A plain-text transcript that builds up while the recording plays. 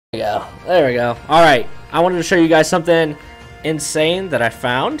There we go. Alright, I wanted to show you guys something insane that I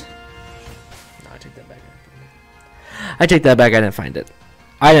found. No, I take that back. I take that back. I didn't find it.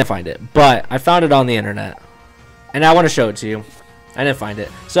 I didn't find it, but I found it on the internet. And I want to show it to you. I didn't find it.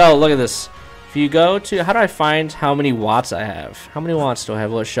 So, look at this. If you go to... How do I find how many watts I have? How many watts do I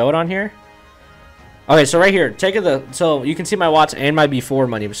have? Will it show it on here? Okay, so right here. So, you can see my watts and my before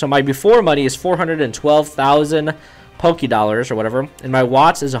money. So, my before money is 412,000 Poké Dollars or whatever, and my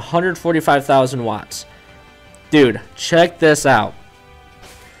watts is 145,000 watts. Dude, check this out.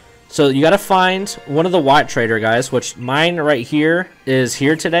 So you gotta find one of the watt trader guys, which mine right here is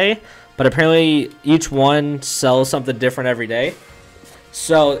here today, but apparently each one sells something different every day,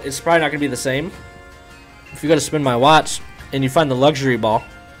 so it's probably not gonna be the same. If you go to spin my watts and you find the luxury ball,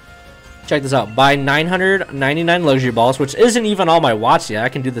 check this out. Buy 999 luxury balls, which isn't even all my watts yet. I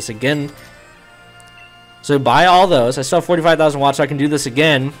can do this again. So buy all those. I still have 45,000 watts, so I can do this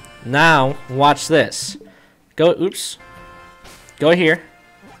again. Now, watch this. Go, oops. Go here.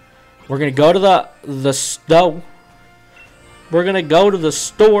 We're going to go to the store. We're going to go to the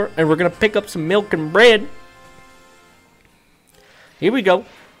store, and we're going to pick up some milk and bread. Here we go.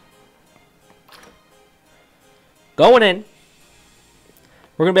 Going in.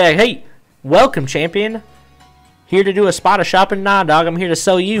 We're going to be like, hey, welcome, champion. Here to do a spot of shopping? Nah, dog, I'm here to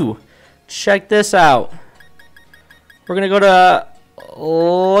sell you. Check this out. We're going to go to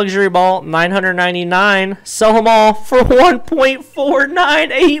luxury ball 999. Sell them all for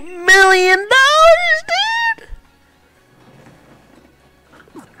 $1.498 million, dude.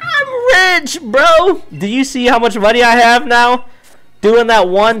 I'm rich, bro. Do you see how much money I have now? Doing that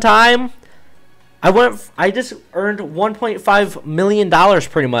one time, I just earned $1.5 million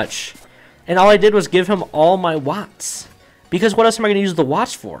pretty much. And all I did was give him all my watts. Because what else am I going to use the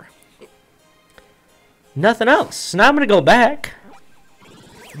watts for? Nothing else. So now I'm going to go back. I'm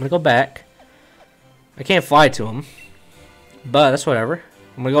going to go back. I can't fly to him, but that's whatever.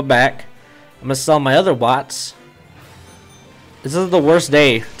 I'm going to go back. I'm going to sell my other watts. This is the worst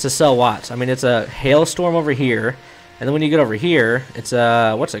day to sell watts. I mean, it's a hailstorm over here. And then when you get over here, it's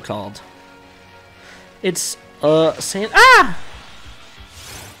what's it called? It's sand. Ah!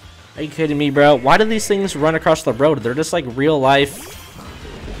 Are you kidding me, bro? Why do these things run across the road? They're just like real life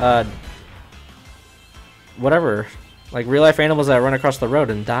whatever, like real life animals that run across the road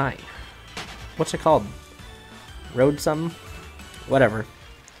and die. What's it called? Road something? Whatever.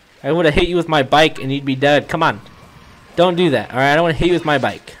 I would have hit you with my bike and you'd be dead. Come on. Don't do that. Alright, I don't want to hit you with my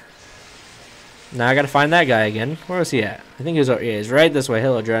bike. Now I gotta find that guy again. Where was he at? I think he was over here. He's right this way.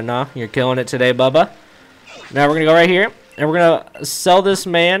 Hello, Dreadnought. You're killing it today, Bubba. Now we're gonna go right here and we're gonna sell this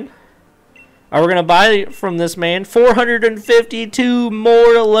man. Or we're gonna buy from this man 452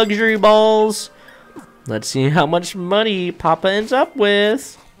 more luxury balls. Let's see how much money Papa ends up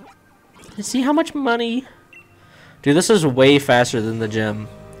with. Let's see how much money. Dude, this is way faster than the gym.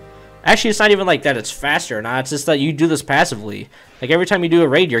 Actually, it's not even like that. It's faster. Nah, it's just that you do this passively. Like every time you do a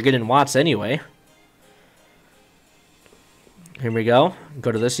raid, you're getting watts anyway. Here we go.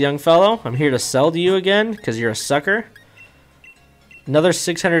 Go to this young fellow. I'm here to sell to you again because you're a sucker. Another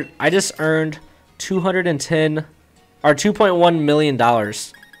 600. I just earned 210 or $2.1 million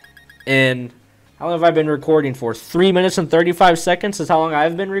in... How long have I been recording for? 3 minutes and 35 seconds is how long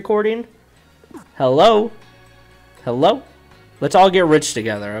I've been recording. Hello? Hello? Let's all get rich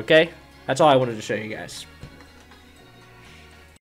together, okay? That's all I wanted to show you guys.